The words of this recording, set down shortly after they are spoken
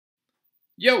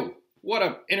Yo, what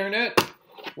up, Internet?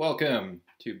 Welcome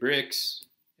to Bricks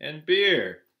and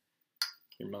Beer,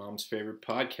 your mom's favorite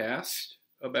podcast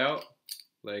about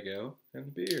Lego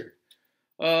and beer.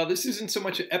 This isn't so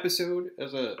much an episode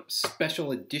as a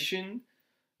special edition.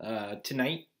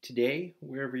 Today,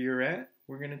 wherever you're at,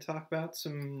 we're going to talk about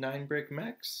some 9-brick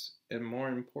mechs, and more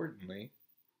importantly,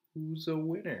 who's a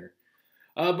winner.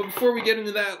 But before we get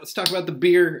into that, let's talk about the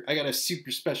beer. I got a super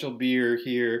special beer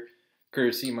here,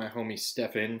 courtesy of my homie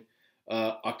Stefan.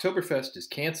 Oktoberfest is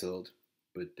canceled,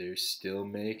 but they're still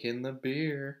making the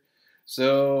beer.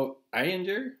 So,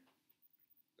 Eininger,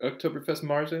 Oktoberfest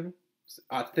Marzen,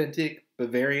 authentic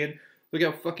Bavarian. Look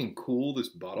how fucking cool this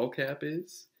bottle cap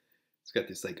is. It's got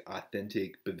this like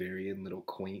authentic Bavarian little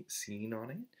quaint scene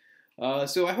on it.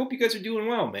 So I hope you guys are doing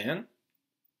well, man.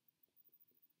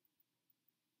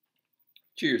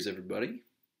 Cheers, everybody.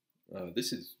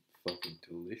 This is fucking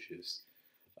delicious.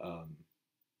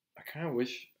 I kind of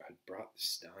wish I'd brought the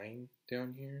Stein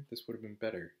down here. This would have been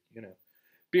better, you know.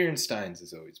 Beer and Steins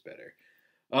is always better.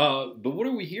 But what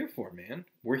are we here for, man?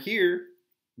 We're here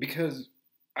because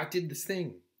I did this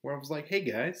thing where I was like, hey,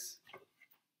 guys,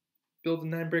 build a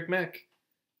 9-brick mech.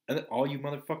 And then all you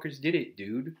motherfuckers did it,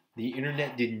 dude. The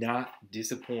internet did not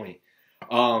disappoint.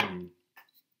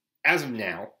 As of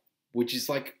now, which is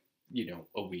like, you know,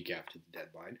 a week after the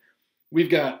deadline, we've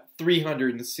got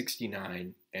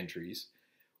 369 entries,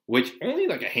 which only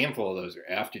like a handful of those are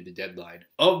after the deadline.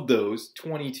 Of those,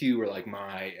 22 are like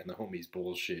my and the homies'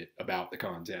 bullshit about the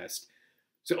contest.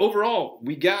 So overall,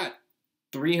 we got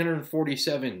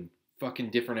 347 fucking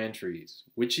different entries,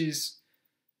 which is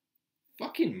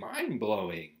fucking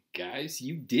mind-blowing, guys.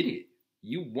 You did it.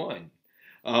 You won.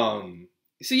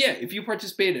 So yeah, if you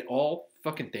participated at all,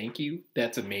 fucking thank you.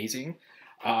 That's amazing.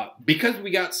 Because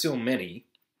we got so many,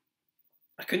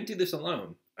 I couldn't do this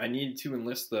alone. I needed to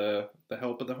enlist the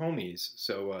help of the homies.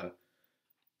 So,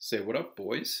 say what up,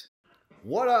 boys.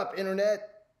 What up, Internet?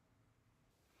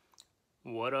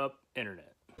 What up,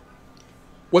 Internet?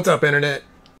 What's up, Internet?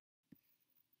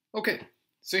 Okay,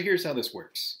 so here's how this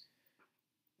works.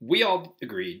 We all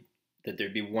agreed that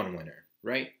there'd be one winner,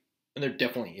 right? And there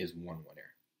definitely is one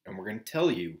winner. And we're going to tell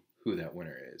you who that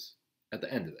winner is at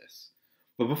the end of this.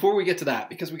 But before we get to that,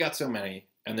 because we got so many,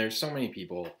 and there's so many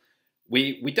people,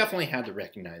 we definitely had to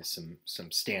recognize some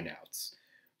standouts.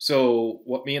 So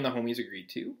what me and the homies agreed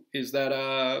to is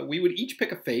that we would each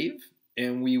pick a fave,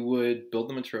 and we would build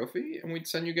them a trophy, and we'd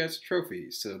send you guys a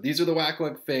trophy. So these are the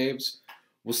WackLUG faves.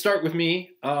 We'll start with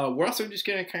me. We're also just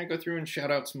going to kind of go through and shout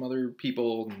out some other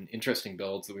people and interesting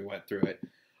builds that we went through it.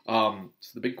 So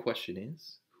the big question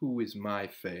is, who is my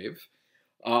fave?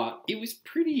 It was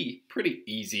pretty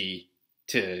easy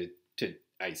to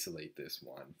isolate this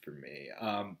one for me.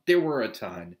 There were a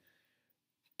ton.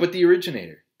 But the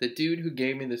originator, the dude who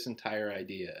gave me this entire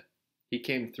idea, he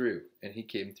came through, and he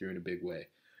came through in a big way.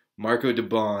 Marco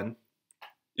DeBon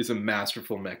is a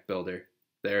masterful mech builder.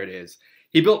 There it is.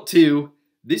 He built two.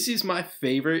 This is my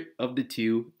favorite of the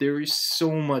two. There is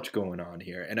so much going on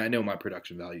here, and I know my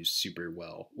production value is super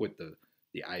well with the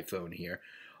iPhone here.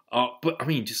 But, I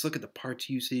mean, just look at the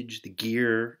parts usage, the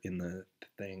gear, and the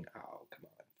thing. Oh, come on,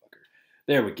 fucker.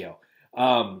 There we go.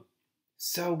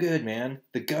 So good, man.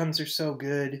 The guns are so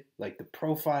good. Like, the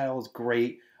profile is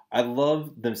great. I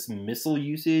love this missile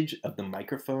usage of the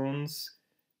microphones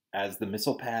as the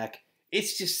missile pack.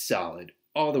 It's just solid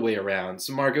all the way around.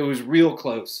 So, Marco was real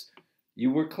close. You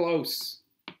were close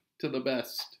to the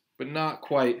best, but not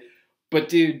quite. But,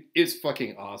 dude, it's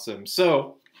fucking awesome.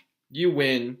 So, you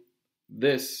win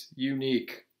this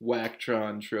unique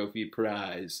Wacktron Trophy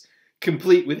prize,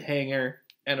 complete with hanger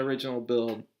and original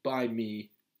build by me.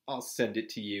 I'll send it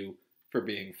to you for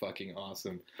being fucking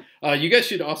awesome. You guys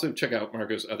should also check out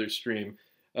Marco's other stream,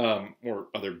 or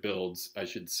other builds, I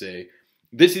should say.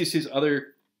 This is his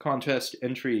other contest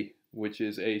entry, which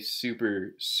is a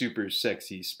super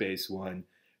sexy space one,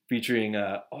 featuring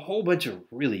a whole bunch of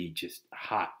really just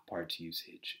hot parts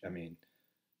usage. I mean,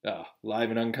 live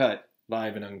and uncut.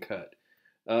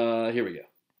 Here we go.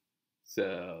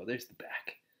 So, there's the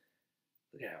back.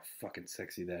 Look at how fucking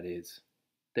sexy that is.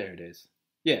 There it is.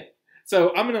 Yeah.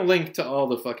 So, I'm going to link to all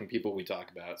the fucking people we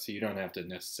talk about, so you don't have to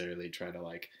necessarily try to,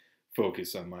 like,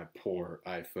 focus on my poor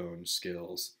iPhone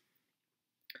skills.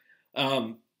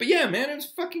 But yeah, man, it was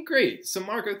fucking great. So,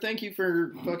 Marco, thank you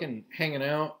for fucking hanging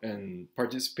out and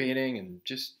participating and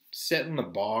just setting the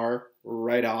bar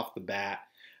right off the bat.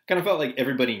 Kind of felt like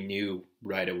everybody knew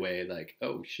right away, like,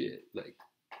 oh shit, like,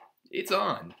 it's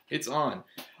on.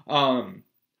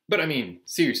 But I mean,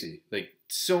 seriously, like,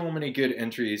 so many good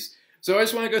entries. So I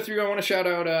just want to go through, I want to shout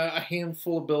out a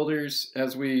handful of builders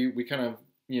as we kind of,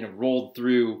 you know, rolled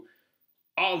through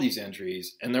all these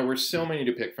entries, and there were so many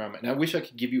to pick from, and I wish I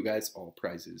could give you guys all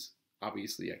prizes.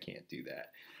 Obviously, I can't do that,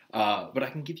 but I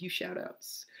can give you shout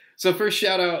outs. So first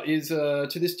shout out is to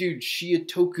this dude,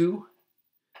 Shiatoku.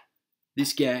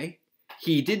 This guy.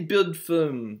 He did build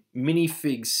some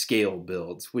minifig scale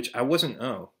builds, which I wasn't,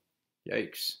 oh,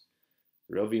 yikes.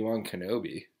 Rovi1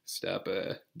 Kenobi, stop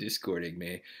discording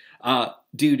me.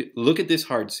 Dude, look at this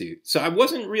hard suit. So I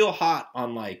wasn't real hot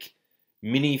on like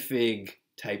minifig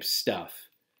type stuff,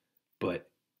 but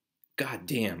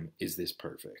goddamn is this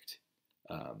perfect.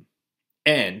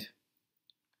 And,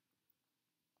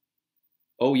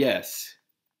 oh yes,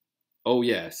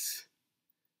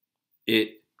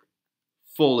 it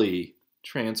fully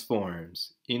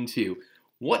transforms into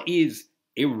what is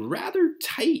a rather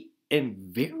tight and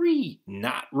very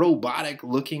not robotic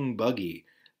looking buggy.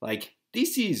 Like,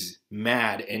 this is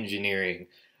mad engineering.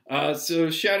 So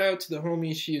shout out to the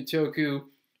homie Shiatoku.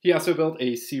 He also built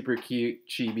a super cute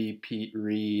chibi Pete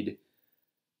Reed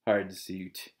hard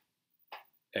suit,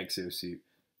 exosuit.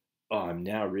 Oh, I'm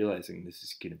now realizing this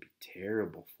is gonna be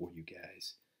terrible for you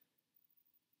guys.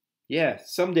 Yeah,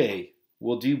 someday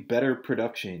we'll do better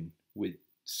production with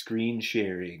screen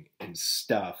sharing and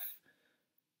stuff.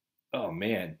 Oh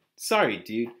man, sorry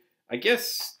dude. I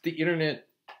guess the internet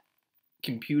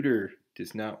computer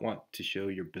does not want to show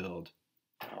your build.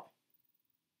 Oh.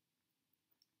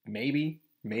 Maybe,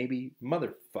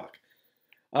 motherfuck.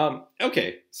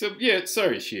 Okay, so yeah,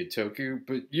 sorry Shiatoku,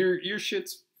 but your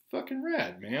shit's fucking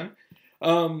rad, man.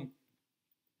 So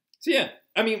yeah,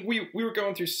 I mean, we were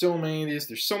going through so many of these.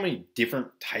 There's so many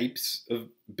different types of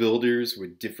builders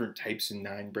with different types of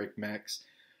 9-brick mechs.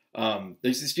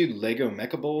 There's this dude, Lego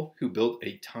Mechable, who built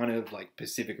a ton of like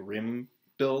Pacific Rim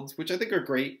builds, which I think are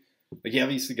great. Like, he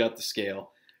obviously got the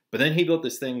scale. But then he built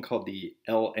this thing called the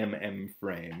LMM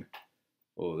frame.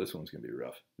 Oh, this one's going to be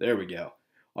rough. There we go.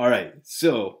 All right,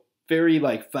 so very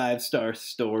like 5-star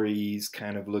stories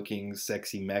kind of looking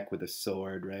sexy mech with a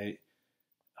sword, right?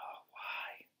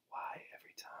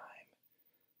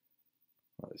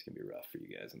 Oh, this is going to be rough for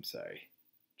you guys. I'm sorry.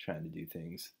 Trying to do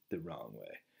things the wrong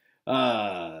way.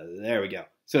 There we go.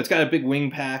 So it's got a big wing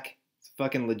pack. It's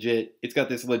fucking legit. It's got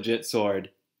this legit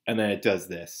sword. And then it does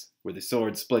this, where the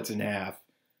sword splits in half.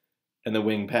 And the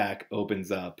wing pack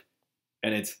opens up.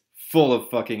 And it's full of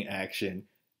fucking action.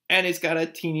 And it's got a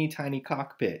teeny tiny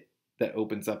cockpit that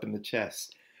opens up in the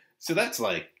chest. So that's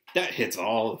like, that hits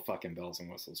all the fucking bells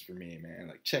and whistles for me, man.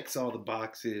 Like, checks all the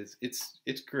boxes.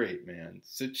 It's great, man.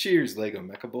 So cheers, Lego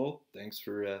Mechable. Thanks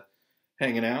for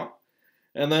hanging out.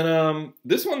 And then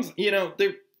this one's, you know,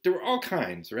 there were all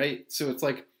kinds, right? So it's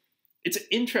like, it's an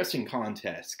interesting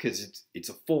contest because it's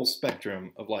a full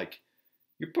spectrum of like,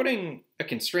 you're putting a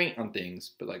constraint on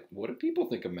things, but like, what do people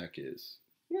think a mech is?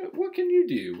 What can you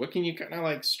do? What can you kind of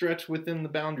like stretch within the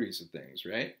boundaries of things,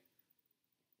 right?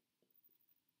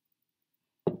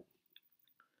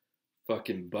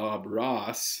 Fucking Bob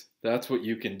Ross. That's what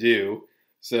you can do.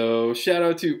 So shout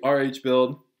out to RH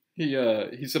Build.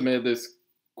 He submitted this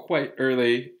quite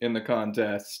early in the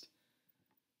contest.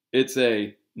 It's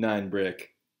a 9-brick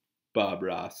Bob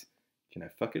Ross. Can I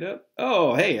fuck it up?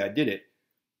 Oh, hey, I did it.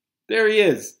 There he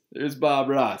is. There's Bob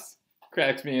Ross.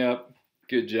 Cracks me up.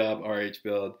 Good job, RH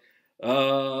Build.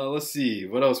 Let's see.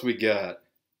 What else we got?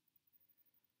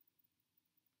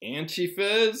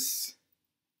 Anchifez.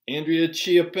 Andrea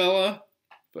Chiapella,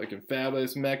 fucking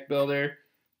fabulous mech builder,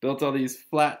 built all these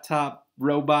flat top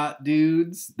robot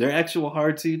dudes. They're actual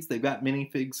hard suits. They've got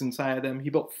minifigs inside of them. He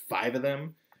built 5 of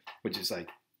them, which is like,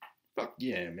 fuck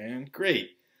yeah, man,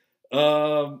 great.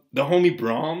 The homie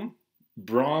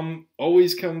Brom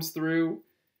always comes through.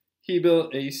 He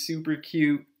built a super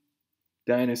cute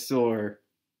dinosaur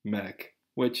mech,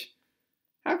 which,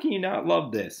 how can you not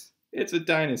love this? It's a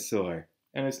dinosaur,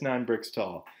 and it's 9 bricks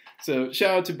tall. So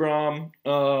shout out to Brom.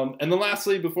 And then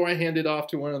lastly, before I hand it off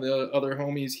to one of the other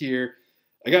homies here,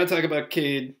 I gotta talk about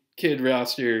Kid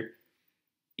Roster.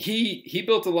 He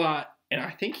built a lot, and I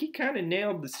think he kind of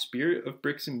nailed the spirit of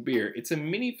Bricks and Beer. It's a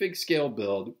minifig scale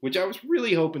build, which I was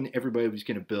really hoping everybody was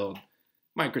gonna build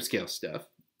microscale stuff,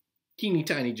 teeny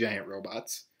tiny giant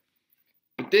robots.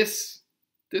 But this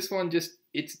one just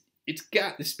it's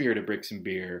got the spirit of Bricks and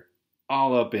Beer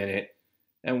all up in it,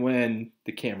 and when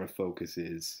the camera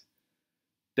focuses,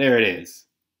 there it is.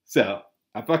 So,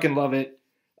 I fucking love it.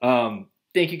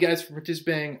 Thank you guys for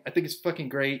participating. I think it's fucking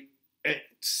great.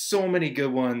 So many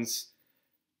good ones.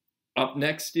 Up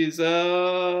next is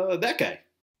that guy.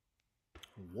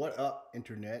 What up,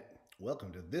 Internet?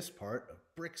 Welcome to this part of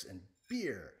Bricks and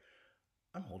Beer.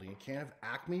 I'm holding a can of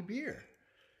Acme beer.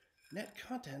 Net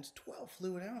contents 12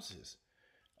 fluid ounces.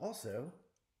 Also,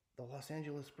 the Los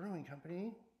Angeles Brewing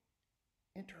Company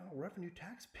internal revenue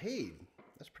tax paid.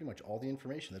 That's pretty much all the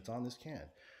information that's on this can.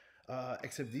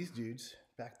 Except these dudes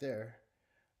back there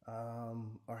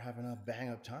are having a bang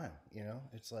up time. You know,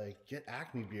 it's like, get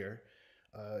Acme beer.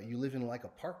 You live in like a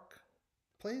park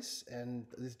place, and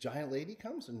this giant lady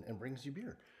comes and brings you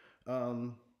beer.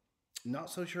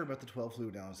 Not so sure about the 12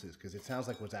 fluid ounces, because it sounds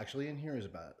like what's actually in here is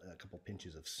about a couple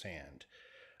pinches of sand.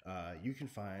 You can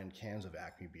find cans of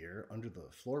Acme beer under the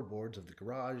floorboards of the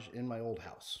garage in my old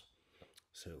house.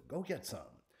 So go get some.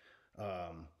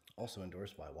 Also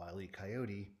endorsed by Wile E.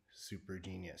 Coyote, super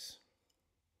genius.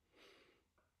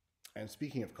 And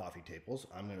speaking of coffee tables,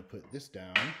 I'm going to put this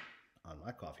down on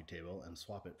my coffee table and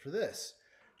swap it for this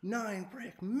 9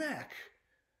 brick Mech.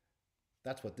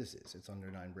 That's what this is. It's under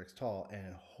 9 bricks tall,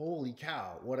 and holy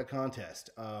cow, what a contest.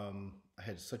 I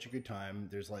had such a good time.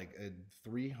 There's like a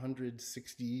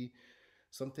 360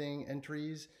 something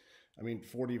entries. I mean,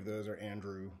 40 of those are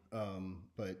Andrew.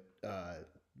 But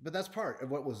that's part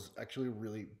of what was actually a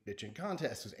really bitchin'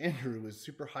 contest, is Andrew was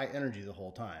super high energy the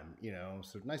whole time, you know,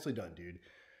 so nicely done, dude.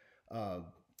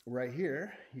 Right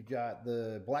here, you got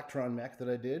the Blacktron mech that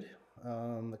I did.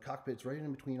 The cockpit's right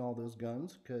in between all those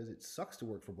guns, because it sucks to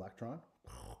work for Blacktron.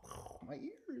 My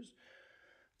ears.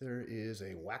 There is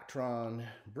a Wacktron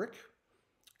brick,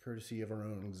 courtesy of our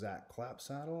own Zach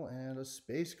Clapsadle, and a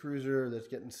space cruiser that's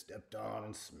getting stepped on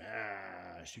and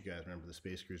smashed. You guys remember the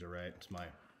space cruiser, right? It's my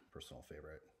personal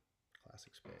favorite.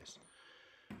 Classic space.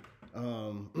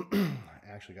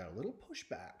 I actually got a little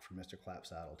pushback from Mr.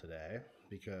 Clapsadle today,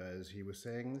 because he was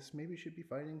saying this maybe should be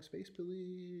fighting Space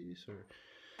Police or,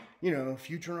 you know,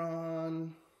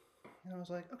 Futuron. And I was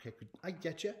like, okay, I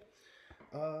get you.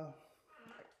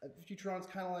 Futuron's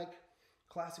kind of like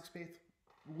classic space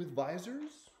with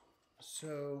visors,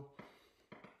 so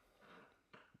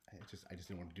I just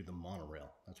didn't want to do the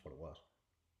monorail. That's what it was.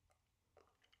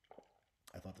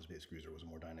 I thought the Space Cruiser was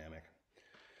more dynamic.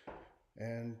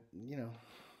 And, you know,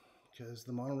 because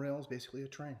the monorail is basically a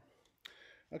train.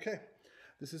 Okay,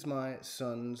 this is my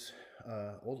son's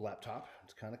old laptop.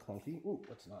 It's kind of clunky. Ooh,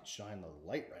 let's not shine the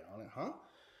light right on it, huh?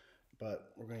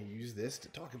 But we're going to use this to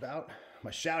talk about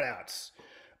my shout-outs.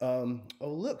 Oh,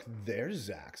 look, there's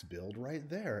Zach's build right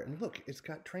there. And look, it's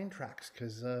got train tracks,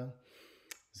 because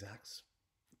Zach's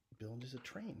build is a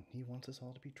train. He wants us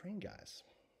all to be train guys.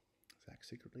 Zach's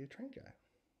secretly a train guy.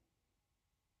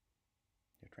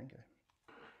 Yeah, train guy.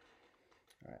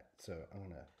 All right, so I'm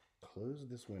going to close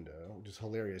this window, which is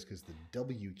hilarious because the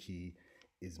W key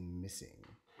is missing.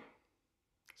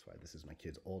 That's why this is my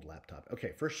kid's old laptop.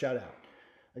 Okay, first shout out.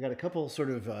 I got a couple sort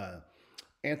of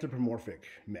anthropomorphic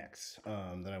mechs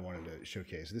that I wanted to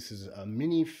showcase. This is a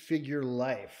mini figure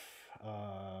life.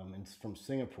 It's from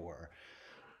Singapore.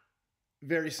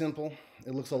 Very simple.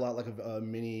 It looks a lot like a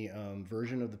mini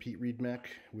version of the Pete Reed mech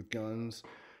with guns.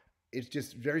 It's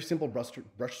just very simple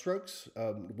brush strokes,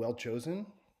 well chosen,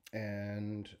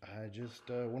 and I just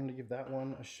wanted to give that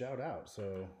one a shout out.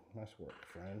 So nice work,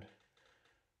 friend.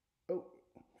 Oh,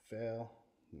 fail.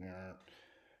 Nah.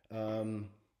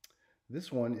 This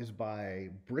one is by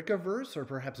Brickaverse, or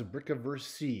perhaps Brickaverse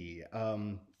C.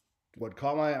 What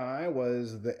caught my eye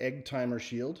was the egg timer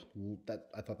shield. That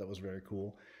I thought that was very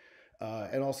cool.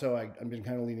 And also, I've been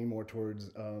kind of leaning more towards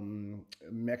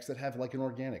mechs that have like an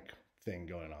organic thing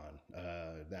going on.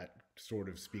 That sort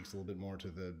of speaks a little bit more to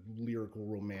the lyrical,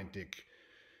 romantic,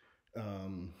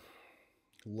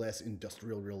 less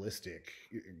industrial, realistic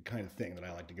kind of thing that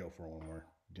I like to go for when we're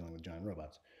dealing with giant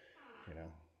robots. You know,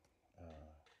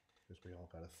 because we all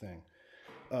got a thing.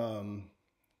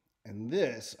 And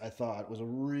this, I thought, was a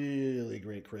really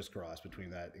great crisscross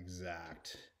between that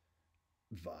exact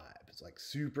vibe. It's like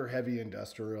super heavy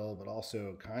industrial, but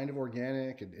also kind of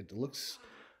organic. It looks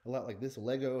a lot like this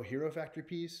Lego Hero Factory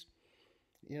piece,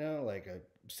 you know, like a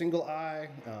single eye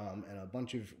and a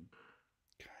bunch of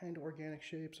kind of organic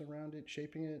shapes around it,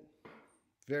 shaping it.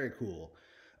 Very cool.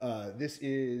 This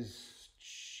is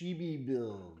Chibi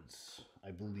Builds,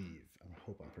 I believe. I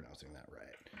hope I'm pronouncing that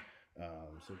right.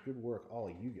 So good work, all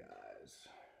of you guys.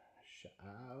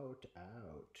 Shout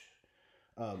out.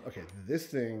 Okay, this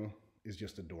thing is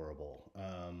just adorable.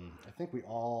 I think we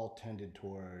all tended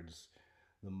towards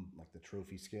the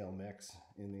trophy scale mechs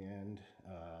in the end.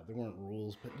 There weren't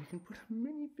rules, but you can put a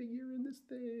minifigure in this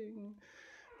thing,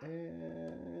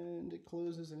 and it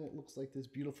closes and it looks like this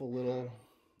beautiful little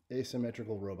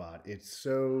asymmetrical robot. It's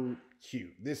so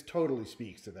cute. This totally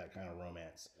speaks to that kind of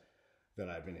romance that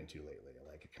I've been into lately.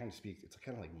 Like, it kind of speaks, it's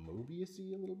kind of like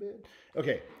Mobius-y a little bit.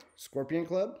 Okay, Scorpion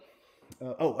Club.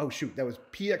 Oh shoot, that was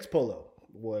PX Polo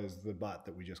was the bot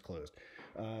that we just closed.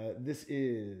 This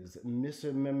is Miss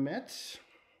Mehmet.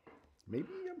 Maybe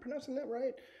I'm pronouncing that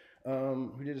right.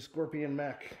 who did a Scorpion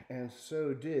Mech, and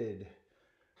so did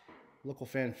local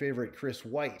fan favorite Chris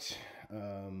White.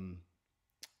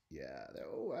 Yeah,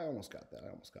 I almost got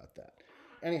that.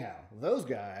 Anyhow, those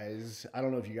guys, I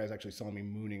don't know if you guys actually saw me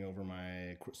mooning over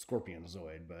my Scorpion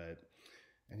Zoid, but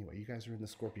anyway, you guys are in the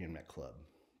Scorpion Mech Club.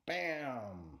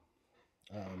 Bam!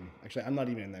 Actually, I'm not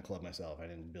even in that club myself. I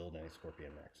didn't build any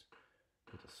Scorpion Mechs.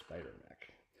 It's a Spider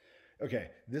Mech.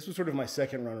 Okay, this was sort of my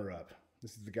second runner-up.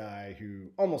 This is the guy who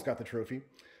almost got the trophy.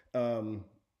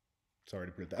 Sorry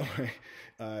to put it that way.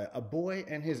 A Boy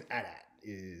and His AT-AT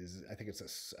is, I think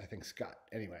Scott.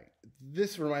 Anyway,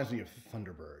 this reminds me of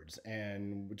Thunderbirds,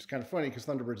 and which is kind of funny because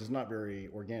Thunderbirds is not very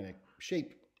organic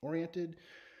shape oriented.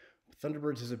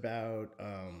 Thunderbirds is about,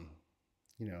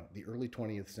 the early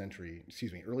 21st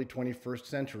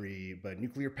century, but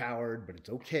nuclear powered, but it's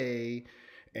okay.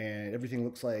 And everything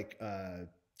looks like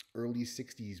early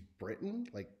 60s Britain,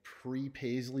 like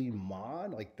pre-Paisley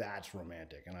mod. Like, that's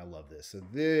romantic, and I love this. So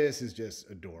this is just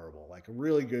adorable. Like a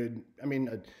really good, I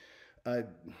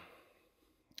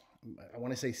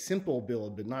want to say simple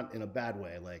build, but not in a bad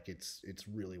way. Like it's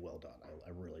really well done.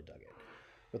 I really dug it.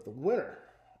 But the winner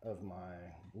of my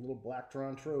little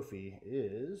Blacktron trophy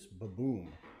is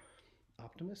Baboom,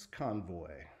 Optimus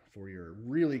Convoy, for your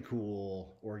really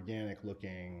cool, organic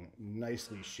looking,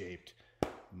 nicely shaped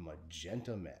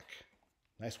magenta mech.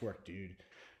 Nice work, dude.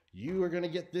 You are going to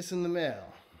get this in the mail.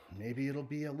 Maybe it'll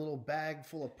be a little bag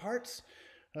full of parts.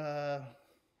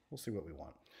 We'll see what we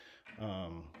want.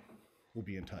 We'll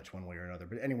be in touch one way or another.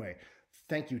 But anyway,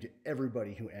 thank you to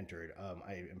everybody who entered.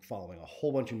 I am following a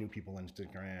whole bunch of new people on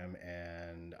Instagram,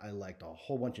 and I liked a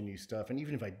whole bunch of new stuff. And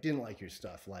even if I didn't like your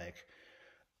stuff,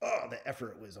 the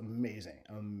effort was amazing.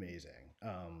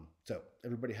 So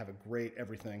everybody have a great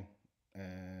everything,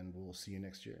 and we'll see you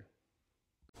next year.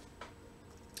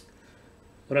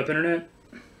 What up, Internet?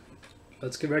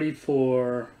 Let's get ready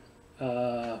for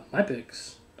my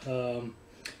picks. I'm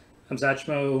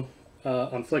Zachmo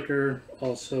on Flickr,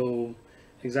 also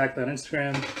exactly on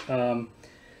Instagram.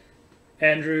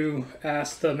 Andrew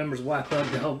asked the members of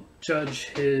WackLUG to help judge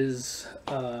his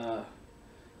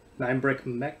 9-brick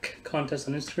mech contest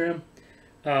on Instagram.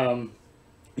 You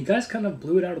guys kind of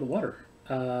blew it out of the water.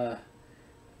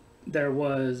 There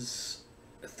was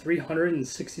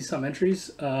 360 some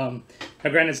entries. Now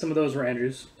granted, some of those were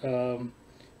Andrew's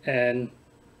and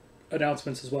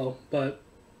announcements as well, but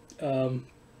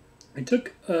it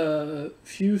took a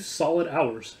few solid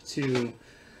hours to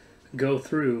go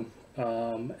through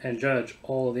and judge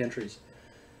all of the entries.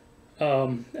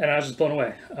 And I was just blown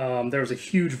away. There was a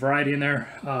huge variety in there,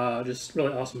 just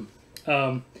really awesome.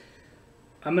 I'm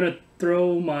going to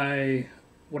throw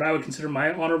what I would consider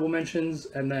my honorable mentions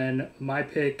and then my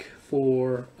pick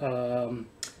for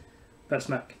best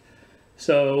mech.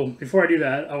 So before I do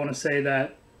that, I want to say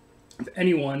that if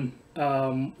anyone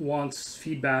wants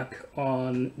feedback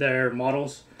on their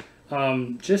models,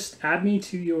 just add me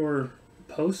to your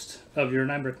post of your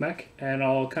 9-brick mech, and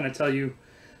I'll kind of tell you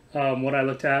what I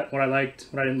looked at, what I liked,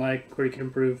 what I didn't like, where you can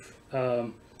improve.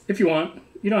 If you want,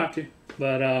 you don't have to,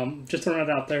 but just throwing it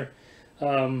out there.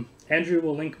 Andrew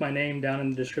will link my name down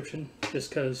in the description just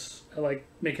because I like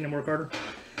making him work harder.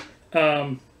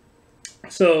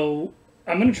 So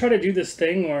I'm going to try to do this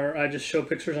thing where I just show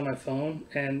pictures on my phone,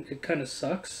 and it kind of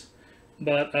sucks.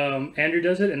 But Andrew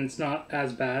does it, and it's not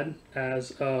as bad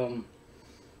as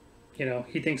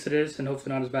he thinks it is, and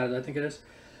hopefully not as bad as I think it is.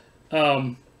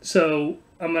 So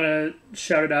I'm going to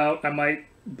shout it out. I might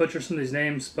butcher some of these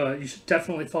names, but you should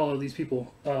definitely follow these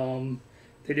people.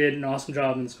 They did an awesome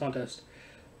job in this contest.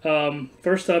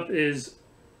 First up is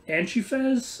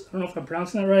Anchifez. I don't know if I'm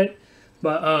pronouncing that right,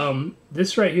 but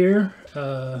this right here,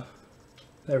 there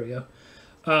we go.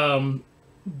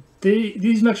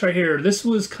 These mechs right here, this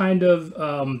was kind of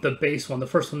the base one, the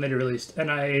first one they released,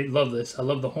 and I love this. I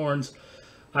love the horns.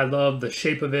 I love the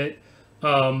shape of it.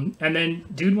 And then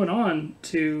dude went on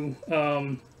to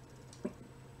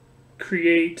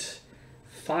create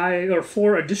 5 or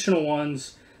 4 additional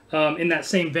ones in that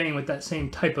same vein with that same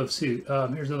type of suit.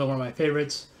 Here's another one of my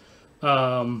favorites.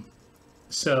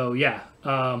 So yeah,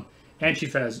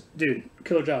 Anchifez, dude,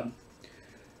 killer job.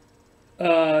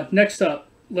 Next up,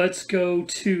 let's go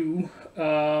to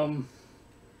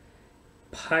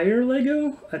Pyre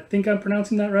Lego. I think I'm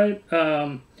pronouncing that right.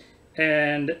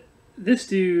 And this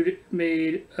dude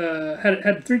made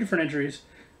had 3 different entries,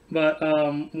 but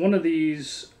one of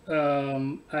these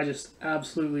I just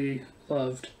absolutely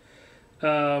loved.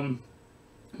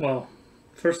 Well,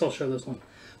 first I'll show this one.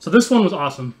 So this one was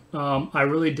awesome. I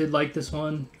really did like this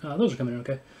one. Those are coming in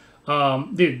okay.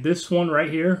 Dude, this one right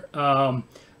here.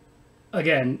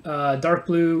 again, dark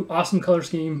blue, awesome color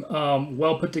scheme,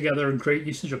 well put together, great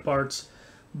usage of parts.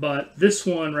 But this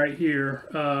one right here,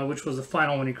 which was the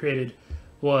final one he created,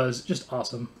 was just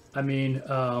awesome. I mean,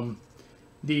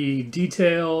 the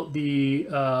detail, the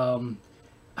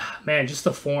man, just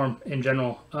the form in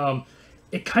general.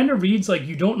 It kind of reads like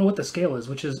you don't know what the scale is,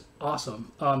 which is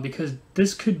awesome. Because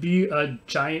this could be a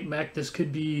giant mech, this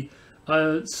could be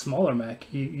a smaller mech.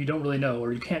 You don't really know,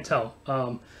 or you can't tell.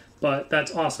 But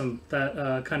that's awesome.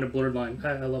 That kind of blurred line.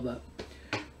 I love that.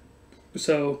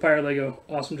 So Fire Lego,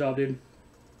 awesome job, dude.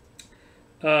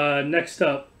 Next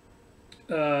up,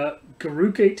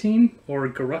 Garuk 18 or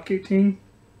Garuk 18.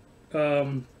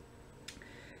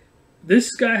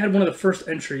 This guy had one of the first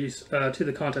entries to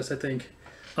the contest, I think,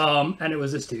 and it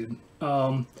was this dude.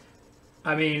 I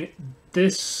mean,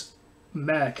 this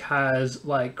mech has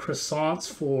like croissants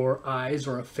for eyes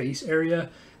or a face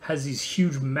area, has these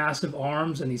huge, massive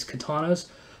arms and these katanas.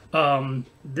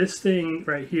 This thing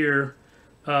right here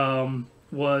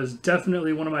was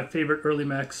definitely one of my favorite early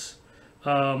mechs.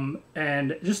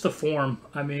 And just the form,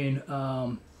 I mean,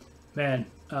 man,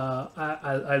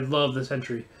 I love this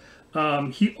entry.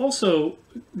 He also,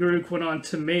 Garuk went on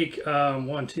to make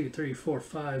 1, 2, 3, 4,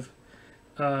 5,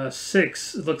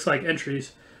 6, it looks like,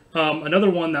 entries. Another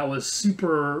one that was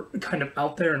super kind of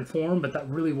out there in form, but that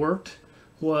really worked,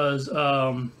 was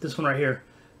this one right here.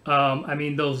 I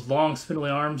mean, those long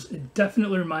spindly arms, it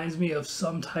definitely reminds me of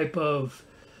some type of,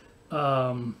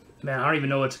 man, I don't even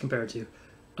know what to compare it to.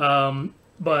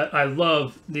 But I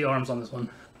love the arms on this one.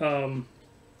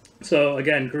 So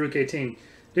again, Garuk 18.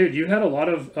 Dude, you had a lot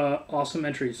of awesome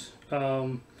entries.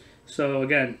 So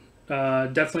again,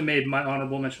 definitely made my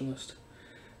honorable mention list.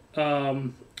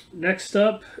 Next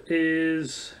up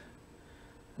is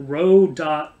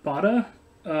Ro.Bada.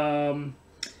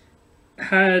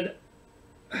 Had,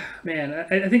 man,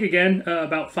 I think again,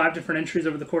 about 5 different entries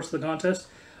over the course of the contest.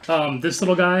 This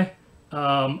little guy,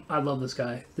 I love this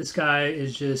guy. This guy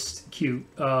is just cute.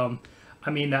 I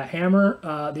mean, that hammer,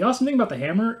 the awesome thing about the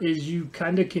hammer is you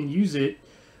kind of can use it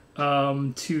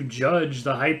to judge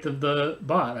the height of the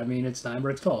bot. I mean, it's 9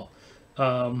 bricks tall.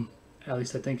 At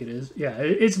least I think it is. Yeah,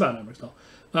 it's about 9 bricks tall.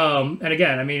 And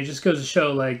again, I mean, it just goes to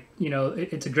show, like, you know,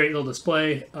 it's a great little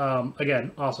display.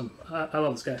 Again, awesome. I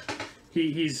love this guy.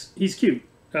 He's cute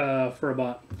for a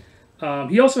bot.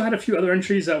 He also had a few other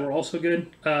entries that were also good.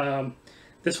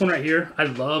 This one right here, I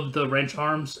love the wrench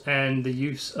arms, and the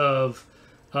use of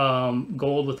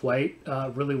gold with white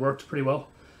really worked pretty well.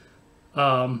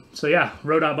 So yeah,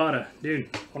 Ro.Bada,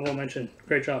 dude, honorable mention.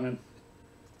 Great job, man.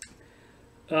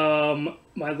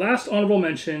 My last honorable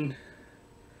mention,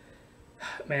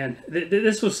 man,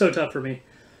 this was so tough for me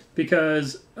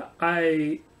because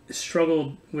I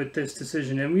struggled with this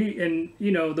decision, and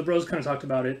you know, the bros kind of talked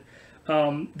about it.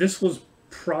 This was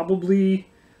probably,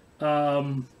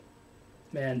 man,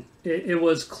 it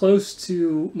was close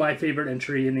to my favorite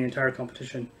entry in the entire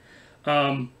competition.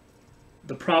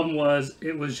 The problem was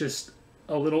it was just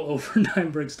a little over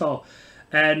 9 bricks tall,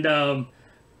 and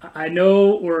I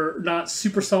know we're not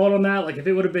super solid on that. Like, if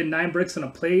it would have been 9 bricks and a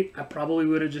plate, I probably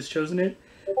would have just chosen it.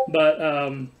 But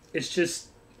it's just,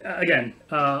 again,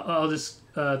 I'll just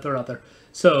throw it out there.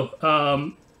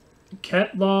 So,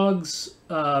 Ketlog's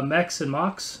Mechs and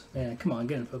Mocks. Man, come on,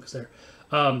 get in focus there.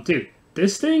 Dude,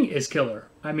 this thing is killer.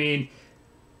 I mean,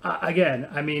 again,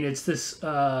 I mean, it's this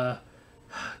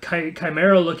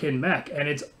chimera-looking mech, and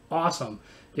it's awesome.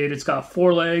 Dude, it's got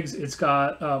 4 legs, it's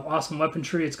got awesome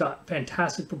weaponry, it's got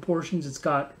fantastic proportions, it's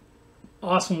got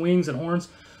awesome wings and horns.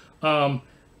 I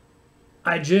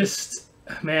just,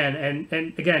 man,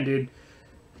 and again, dude,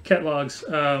 Ketlogs,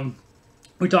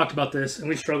 we talked about this, and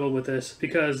we struggled with this,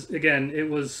 because, again, it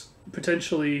was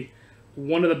potentially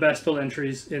one of the best build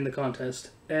entries in the contest.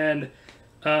 And,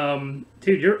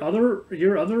 dude, your other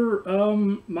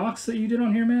mocks that you did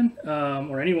on here, man,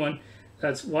 or anyone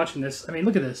that's watching this, I mean,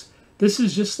 look at this. This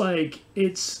is just like,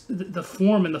 it's the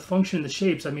form and the function and the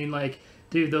shapes. I mean, like,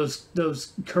 dude,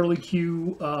 those curly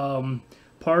Q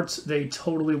parts, they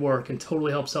totally work and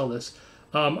totally help sell this.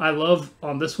 I love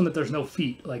on this one that there's no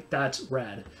feet. Like, that's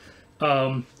rad.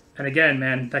 And again,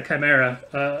 man, that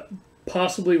Chimera,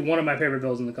 possibly one of my favorite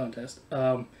builds in the contest.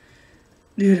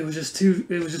 Dude, it was just a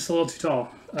little too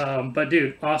tall. But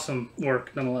dude, awesome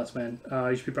work nonetheless, man.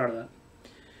 You should be proud of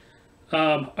that.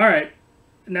 All right.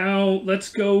 Now let's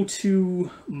go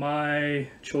to my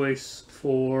choice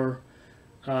for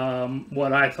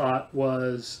what I thought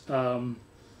was my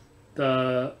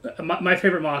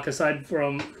favorite mock, aside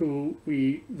from who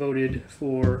we voted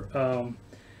for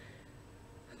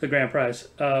the grand prize.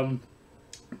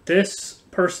 This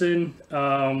person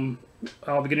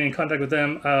I'll be getting in contact with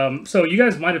them. So you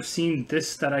guys might have seen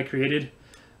this that I created,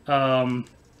 and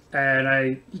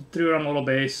I threw it on a little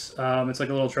base. It's like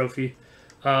a little trophy.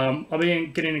 I'll be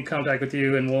getting in contact with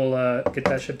you, and we'll get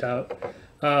that shipped out.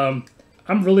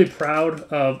 I'm really proud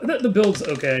of the build's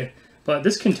okay, but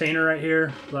this container right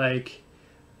here, like,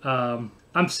 I'm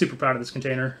super proud of this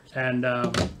container, and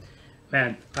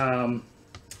man.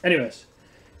 Anyways,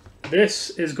 this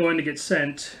is going to get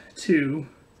sent to,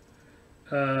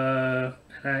 and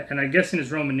I'm guessing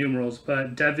it's Roman numerals,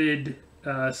 but David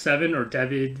 7 or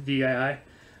David VII.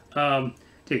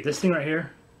 Dude, this thing right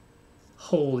here,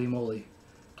 holy moly,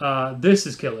 this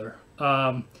is killer.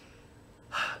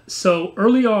 So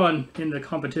early on in the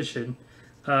competition,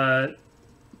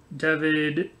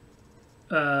 David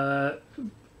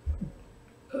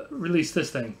released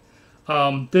this thing.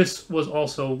 This was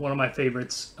also one of my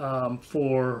favorites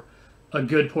for a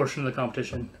good portion of the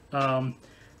competition.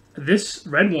 This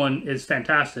red one is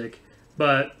fantastic,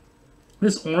 but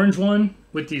this orange one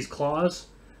with these claws,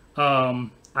 I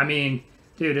mean,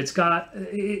 dude, it's got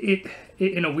it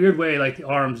in a weird way. Like the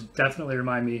arms definitely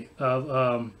remind me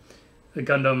of the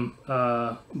Gundam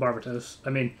Barbatos. I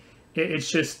mean,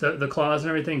 it's just the claws and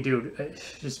everything, dude.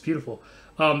 It's just beautiful.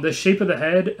 The shape of the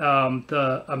head,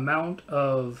 the amount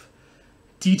of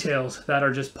details that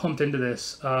are just pumped into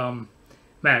this,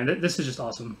 man, this is just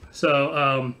awesome.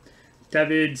 So,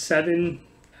 David 7,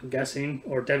 I'm guessing,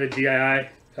 or David VII,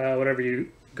 whatever you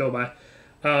go by.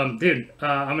 Dude,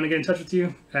 I'm going to get in touch with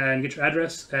you and get your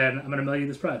address, and I'm going to mail you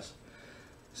this prize.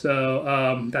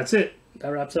 So, that's it. That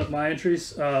wraps up my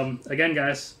entries. Again,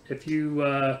 guys, if you,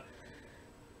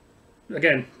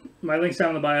 again, my link's down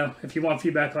in the bio. If you want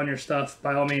feedback on your stuff,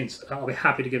 by all means, I'll be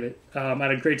happy to give it. I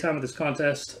had a great time with this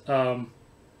contest.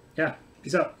 Yeah,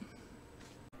 peace out.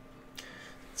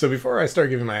 So before I start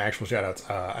giving my actual shoutouts,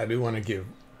 I do want to give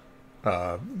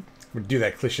do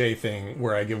that cliche thing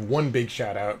where I give one big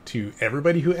shout out to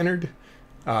everybody who entered,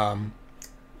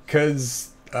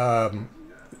 because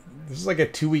this is like a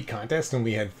 2-week contest and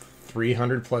we had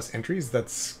 300 plus entries.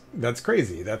 That's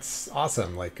crazy. That's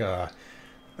awesome. Like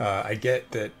I get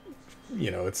that,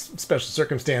 you know, it's special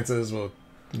circumstances with,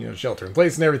 you know, shelter in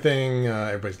place and everything.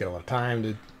 Everybody's got a lot of time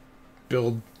to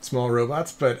build small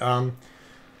robots, but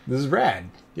this is rad.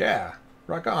 Yeah,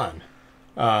 rock on.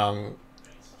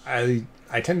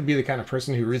 I tend to be the kind of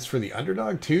person who roots for the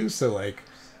underdog too, so like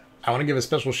I want to give a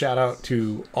special shout out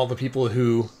to all the people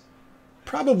who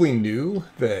probably knew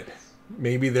that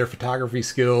maybe their photography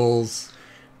skills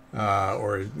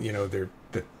or, you know, the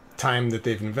time that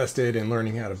they've invested in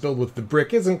learning how to build with the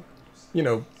brick isn't, you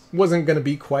know, wasn't going to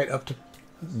be quite up to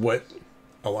what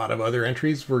a lot of other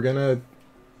entries were going to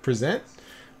present.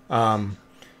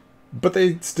 But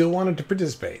they still wanted to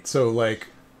participate. So like,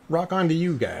 rock on to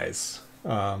you guys.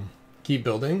 Keep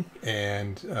building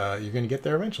and you're going to get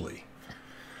there eventually.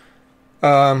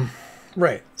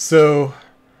 Right. So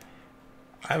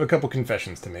I have a couple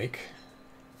confessions to make.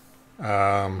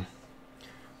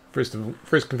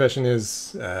 First confession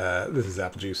is this is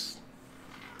apple juice.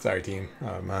 Sorry, team.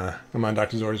 I'm on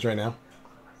doctor's orders right now.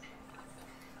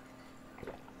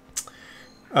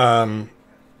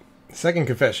 Second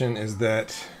confession is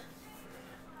that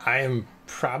I am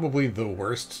probably the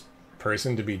worst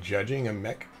person to be judging a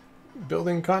mech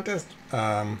building contest,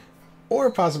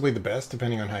 or possibly the best,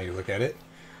 depending on how you look at it.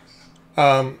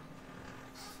 The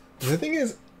thing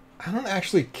is, I don't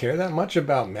actually care that much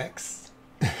about mechs.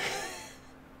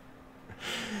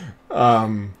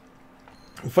 Funny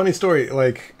story,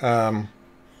 like, I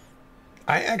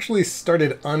actually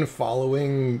started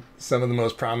unfollowing some of the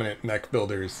most prominent mech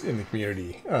builders in the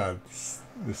community.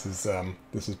 This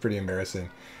is pretty embarrassing.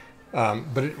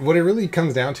 But what it really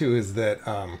comes down to is that,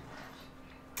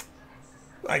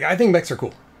 like, I think mechs are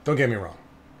cool. Don't get me wrong.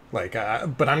 Like,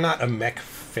 but I'm not a mech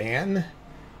fan,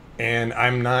 and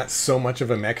I'm not so much of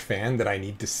a mech fan that I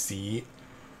need to see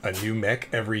a new mech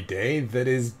every day that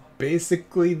is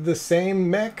basically the same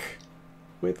mech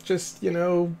with just, you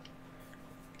know,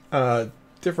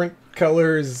 different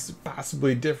colors,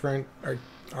 possibly different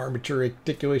armature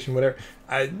articulation, whatever.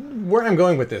 Where I'm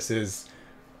going with this is,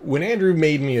 when Andrew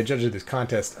made me a judge of this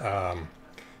contest,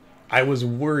 I was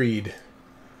worried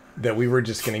that we were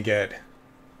just going to get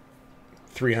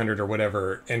 300 or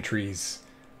whatever entries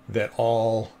that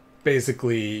all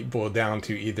basically boiled down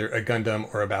to either a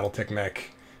Gundam or a Battletech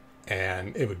mech,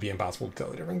 and it would be impossible to tell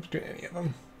the difference between any of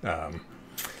them.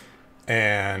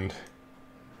 And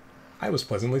I was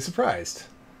pleasantly surprised.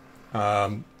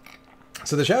 So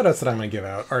the shout-outs that I'm going to give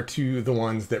out are to the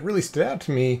ones that really stood out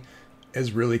to me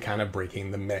as really kind of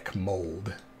breaking the mech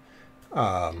mold.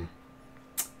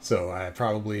 So I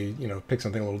probably, you know, pick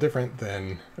something a little different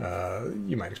than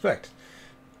you might expect.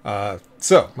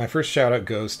 So my first shout out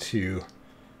goes to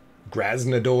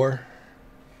Grasnador.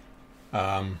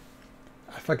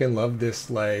 I fucking love this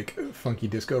like funky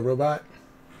disco robot.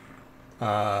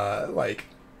 Like,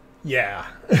 yeah,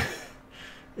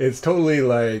 it's totally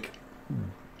like,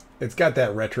 it's got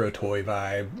that retro toy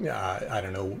vibe. I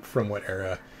don't know from what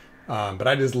era, but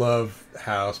I just love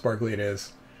how sparkly it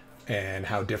is and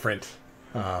how different.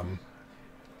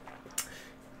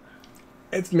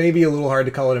 It's maybe a little hard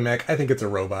to call it a mech. I think it's a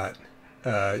robot.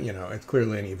 You know, it's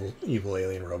clearly an evil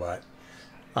alien robot.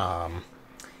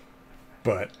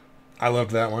 But I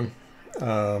loved that one.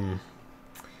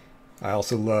 I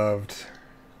also loved,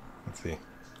 let's see,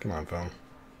 come on phone,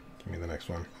 give me the next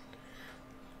one.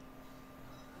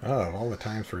 Oh, all the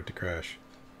times for it to crash.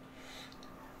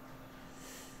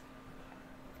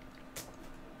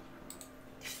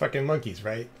 Fucking monkeys,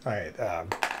 right? All right,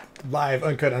 live,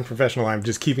 uncut, unprofessional. I'm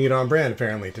just keeping it on brand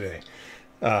apparently today.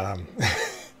 Yeah,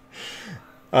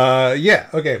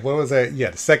 okay, what was that? Yeah,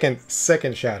 the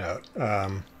second shout out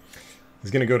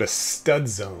is gonna go to Stud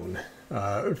Zone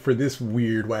for this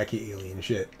weird, wacky alien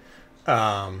shit.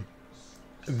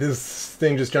 This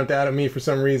thing just jumped out at me for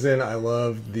some reason. I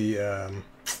love the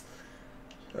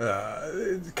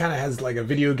it kind of has like a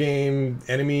video game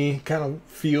enemy kind of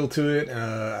feel to it.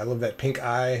 I love that pink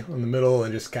eye in the middle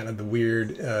and just kind of the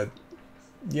weird,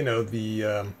 you know,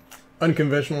 the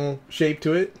unconventional shape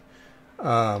to it.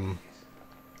 So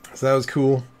that was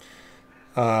cool.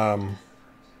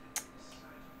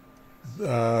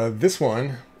 This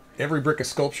one, Every Brick of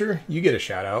Sculpture, you get a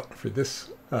shout out for this.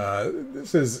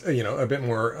 This is, you know, a bit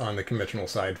more on the conventional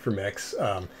side for mechs.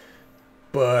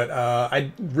 But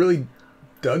I really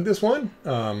dug this one.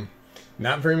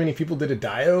 Not very many people did a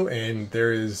Dio, and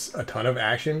there is a ton of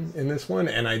action in this one.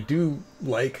 And I do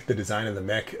like the design of the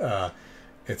mech.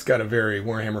 It's got a very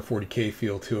Warhammer 40k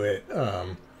feel to it.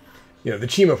 You know, the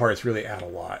Chima parts really add a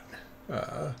lot.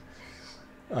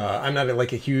 I'm not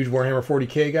like a huge Warhammer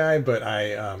 40k guy, but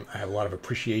I have a lot of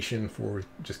appreciation for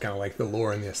just kind of like the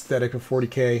lore and the aesthetic of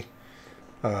 40k.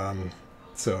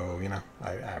 So, you know,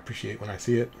 I appreciate when I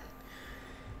see it.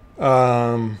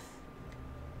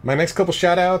 My next couple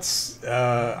shout outs,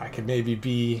 I could maybe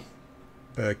be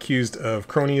accused of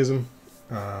cronyism,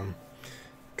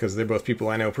 because they're both people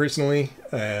I know personally.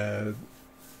 The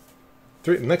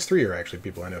next three are actually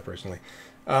people I know personally.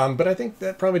 But I think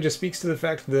that probably just speaks to the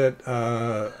fact that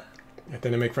I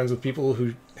tend to make friends with people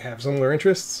who have similar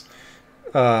interests.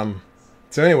 So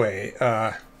anyway,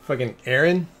 fucking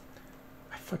Aaron,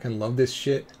 I fucking love this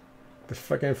shit. The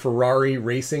fucking Ferrari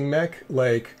racing mech.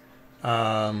 Like,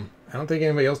 I don't think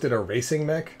anybody else did a racing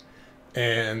mech.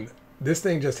 And this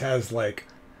thing just has like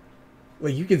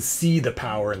you can see the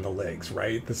power in the legs,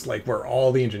 right? This like where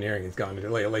all the engineering has gone into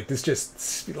like this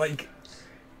just like,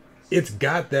 it's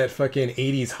got that fucking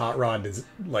 80s hot rod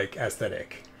like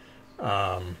aesthetic.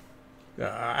 I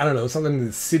don't know, something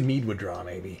that Sid Mead would draw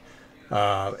maybe.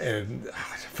 And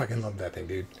I fucking love that thing,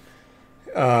 dude.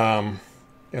 And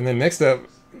then next up,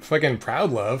 fucking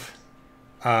Proud Love.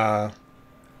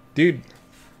 Dude,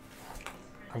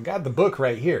 I've got the book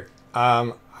right here.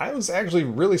 I was actually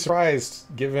really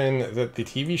surprised, given that the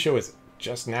TV show is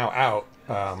just now out,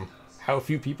 how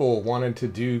few people wanted to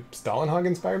do Stalinhog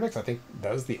inspired mechs. I think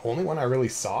that was the only one I really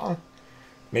saw.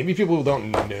 Maybe people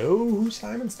don't know who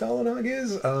Simon Stalinhog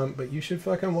is, but you should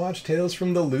fucking watch Tales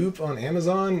from the Loop on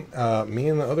Amazon. Me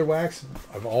and the other Wacks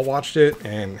have all watched it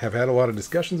and have had a lot of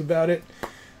discussions about it.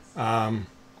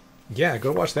 Yeah,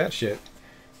 go watch that shit.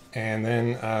 And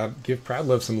then give Proud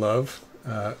Love some love,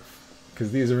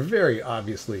 because these are very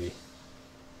obviously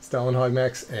Stalinhog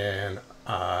mechs, and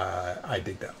I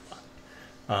dig that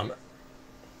a lot.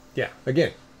 Yeah,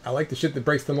 again, I like the shit that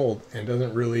breaks the mold and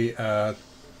doesn't really do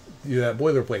that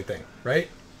boilerplate thing, right?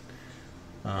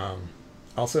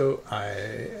 Also, I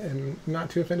am not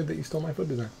too offended that you stole my foot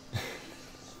design.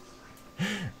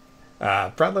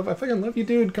 Proud Love, I fucking love you,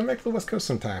 dude. Come back to the West Coast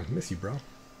sometime. Miss you, bro.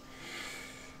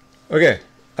 Okay.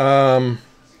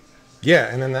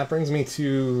 Yeah, and then that brings me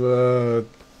to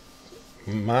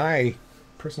my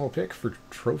personal pick for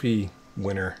trophy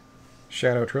winner.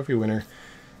 Shadow trophy winner.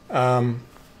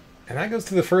 And that goes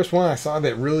to the first one I saw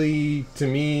that really, to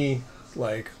me,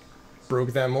 like,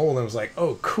 broke that mold and was like,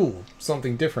 oh, cool,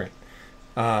 something different.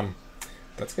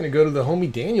 That's going to go to the homie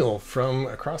Daniel from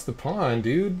across the pond,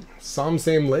 dude.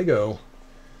 Same Lego.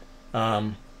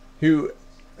 Who,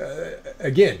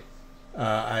 again,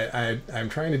 I'm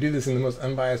trying to do this in the most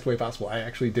unbiased way possible. I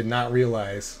actually did not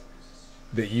realize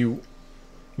that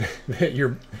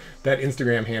that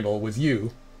Instagram handle was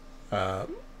you,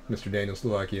 Mr. Daniel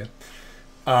Slovakia.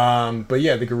 But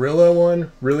yeah, the gorilla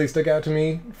one really stuck out to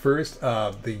me first.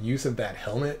 The use of that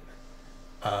helmet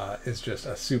is just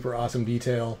a super awesome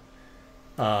detail.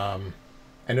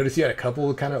 I noticed you had a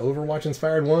couple kind of Overwatch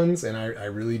inspired ones, and I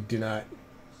really do not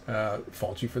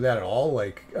fault you for that at all.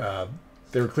 Like,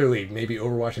 they were clearly maybe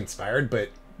Overwatch inspired, but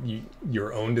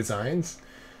your own designs.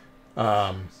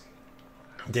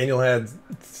 Daniel had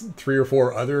 3 or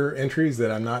 4 other entries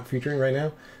that I'm not featuring right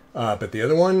now. But the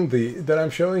other one, that I'm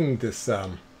showing, this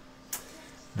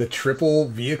the triple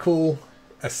vehicle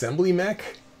assembly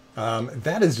mech,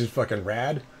 that is just fucking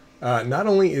rad. Not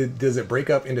only does it break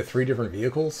up into 3 different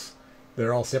vehicles that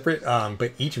are all separate,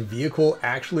 but each vehicle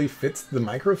actually fits the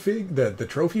microfig, the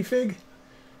trophy fig,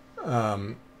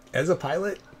 as a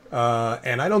pilot.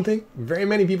 And I don't think very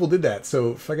many people did that.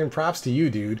 So fucking props to you,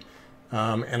 dude.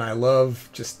 And I love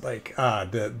just like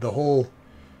the whole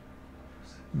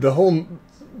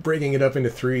breaking it up into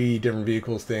 3 different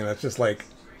vehicles thing. That's just like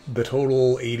the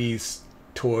total 80s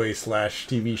toy /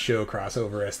 TV show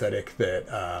crossover aesthetic that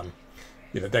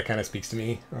that kind of speaks to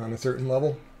me on a certain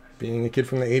level, being a kid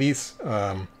from the 80s.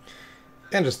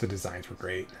 And just the designs were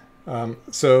great.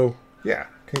 So yeah,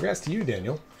 congrats to you,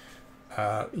 Daniel.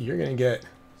 You're gonna get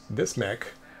this mech,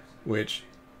 which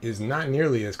is not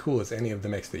nearly as cool as any of the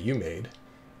mechs that you made.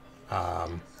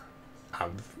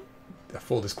 A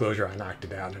full disclosure, I knocked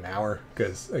it out in an hour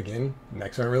because, again,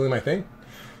 mechs aren't really my thing.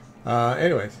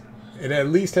 Anyways, it at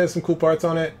least has some cool parts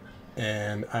on it,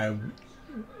 and I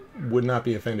would not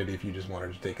be offended if you just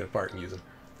wanted to take it apart and use them.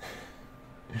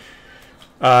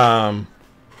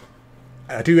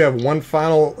 I do have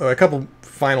a couple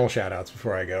final shout outs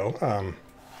before I go.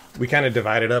 We kind of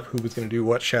divided up who was going to do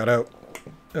what shout out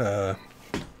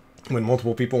when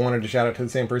multiple people wanted to shout out to the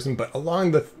same person, but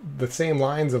along the same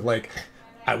lines of like,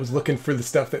 I was looking for the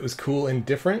stuff that was cool and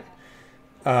different.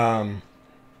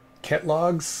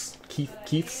 Ketlogs,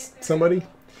 Keith's somebody.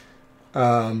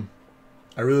 I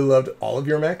really loved all of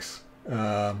your mechs,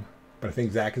 but I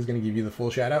think Zach is going to give you the full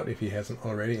shout out if he hasn't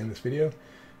already in this video.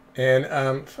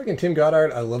 And fucking Tim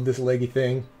Goddard, I love this leggy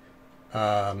thing.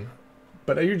 But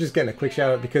you're just getting a quick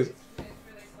shout out because,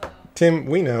 Tim,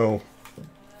 we know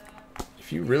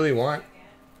if you really want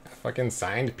a fucking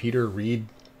signed Peter Reed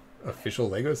official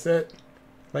Lego set,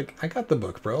 like, I got the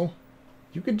book, bro.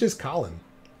 You could just call him.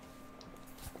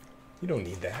 You don't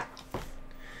need that.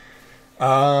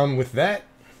 With that,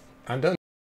 I'm done.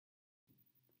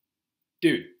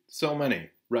 Dude, so many,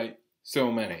 right?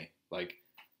 So many. Like,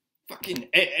 fucking,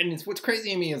 and it's, what's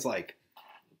crazy to me is, like,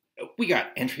 we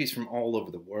got entries from all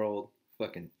over the world.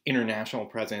 Fucking international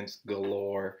presence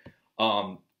galore.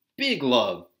 Big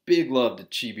love to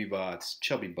Chubby Bots,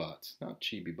 not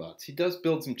Chibi Bots. He does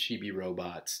build some Chibi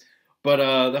robots. But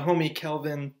the homie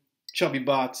Kelvin, Chubby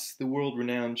Bots, the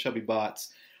world-renowned Chubby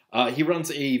Bots, he runs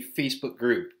a Facebook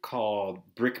group called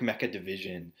Brick Mecha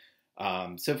Division.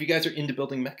 So if you guys are into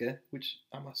building mecha, which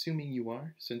I'm assuming you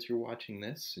are, since you're watching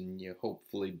this, and you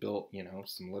hopefully built,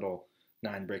 some little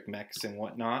 9-brick mechs and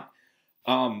whatnot,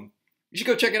 you should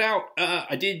go check it out.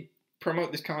 I did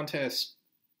promote this contest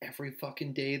every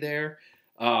fucking day there.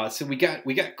 So we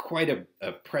got quite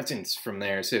a presence from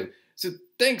there. So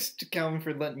thanks to Calvin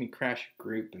for letting me crash a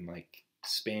group and like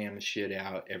spam shit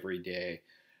out every day.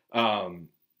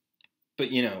 But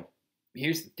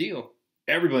here's the deal.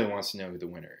 Everybody wants to know who the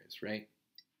winner is, right?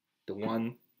 The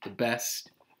one, the best,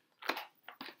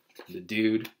 the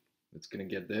dude that's gonna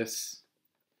get this.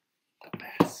 The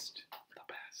best.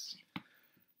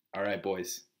 All right,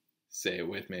 boys, say it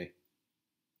with me.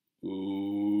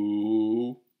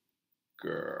 Ooh,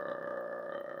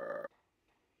 girl.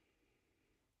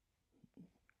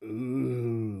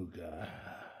 Ooga.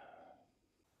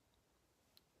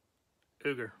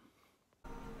 Cougar.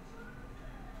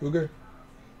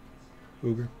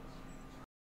 Cougar.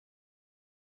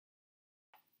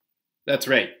 That's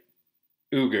right.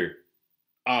 Uger.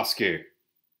 Oscar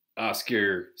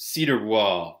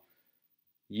Cedarwall.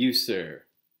 You, sir,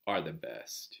 are the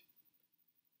best.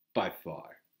 By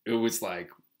far. It was like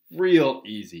real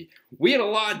easy. We had a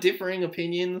lot of differing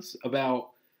opinions about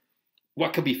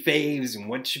what could be faves and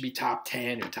what should be top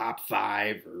 10 or top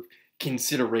 5 or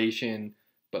consideration.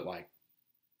 But like,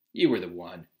 you were the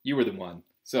one.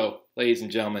 So, ladies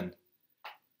and gentlemen,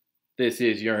 this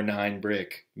is your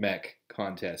 9-brick mech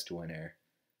contest winner.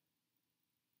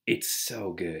 It's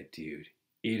so good, dude.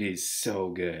 It is so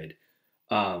good.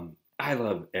 I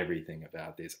love everything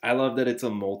about this. I love that it's a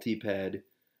multi-ped.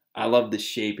 I love the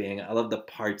shaping. I love the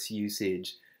parts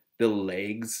usage. The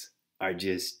legs are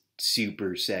just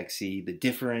super sexy. The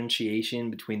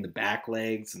differentiation between the back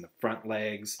legs and the front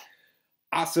legs.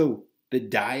 Also, the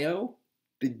dio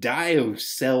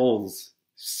sells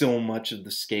so much of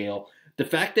the scale. The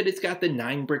fact that it's got the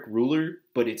 9-brick ruler,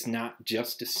 but it's not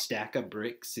just a stack of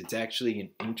bricks, it's actually an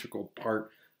integral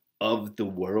part of the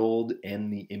world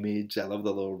and the image. I love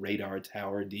the little radar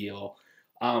tower deal.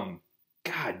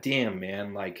 God damn,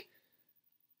 man, like,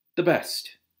 the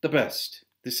best, the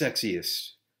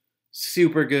sexiest,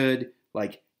 super good,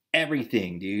 like,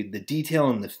 everything, dude. The detail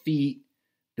in the feet,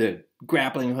 the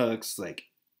grappling hooks, like,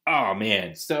 oh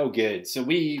man, so good. So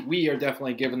we are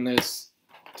definitely giving this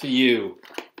to you,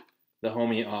 the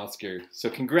homie Oscar. So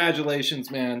congratulations,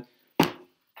 man.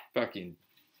 Fucking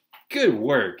good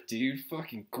work, dude.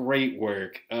 Fucking great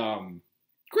work.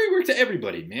 Great work to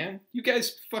everybody, man. You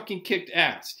guys fucking kicked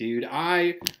ass, dude.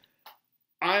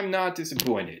 I'm not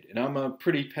disappointed, and I'm a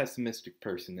pretty pessimistic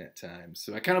person at times.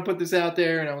 So I kind of put this out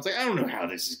there, and I was like, I don't know how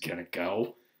this is gonna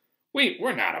go.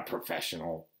 We're not a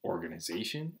professional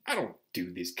organization. I don't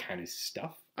do this kind of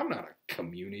stuff. I'm not a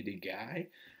community guy.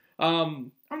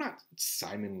 I'm not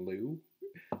Simon Liu.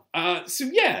 So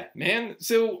yeah, man.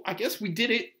 So I guess we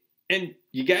did it, and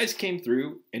you guys came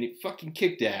through, and it fucking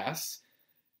kicked ass,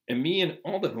 and me and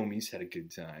all the homies had a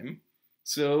good time.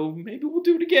 So maybe we'll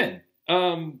do it again.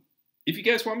 If you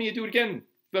guys want me to do it again,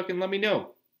 fucking let me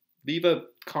know. Leave a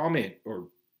comment, or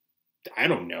I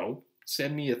don't know,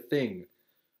 send me a thing.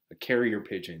 A carrier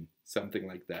pigeon, something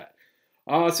like that.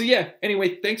 So yeah,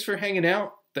 anyway, thanks for hanging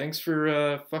out. Thanks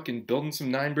for fucking building some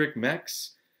 9-brick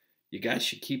mechs. You guys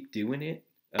should keep doing it.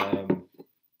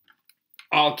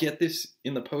 I'll get this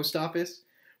in the post office,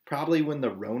 probably when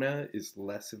the Rona is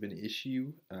less of an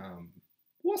issue.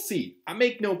 We'll see. I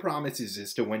make no promises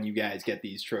as to when you guys get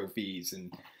these trophies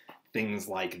and things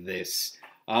like this.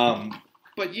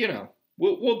 But you know,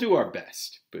 we'll do our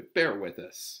best, but bear with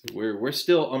us. We're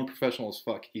still unprofessional as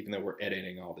fuck, even though we're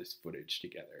editing all this footage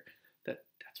together.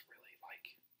 That's really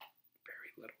like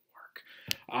very little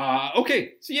work.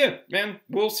 Okay, so yeah, man,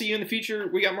 we'll see you in the future.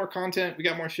 We got more content. We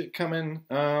got more shit coming.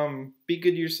 Be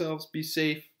good to yourselves. Be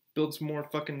safe. Build some more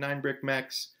fucking 9-brick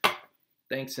mechs.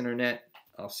 Thanks, internet.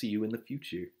 I'll see you in the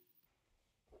future.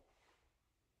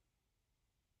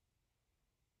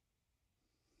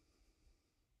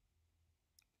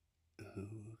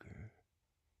 Ooh.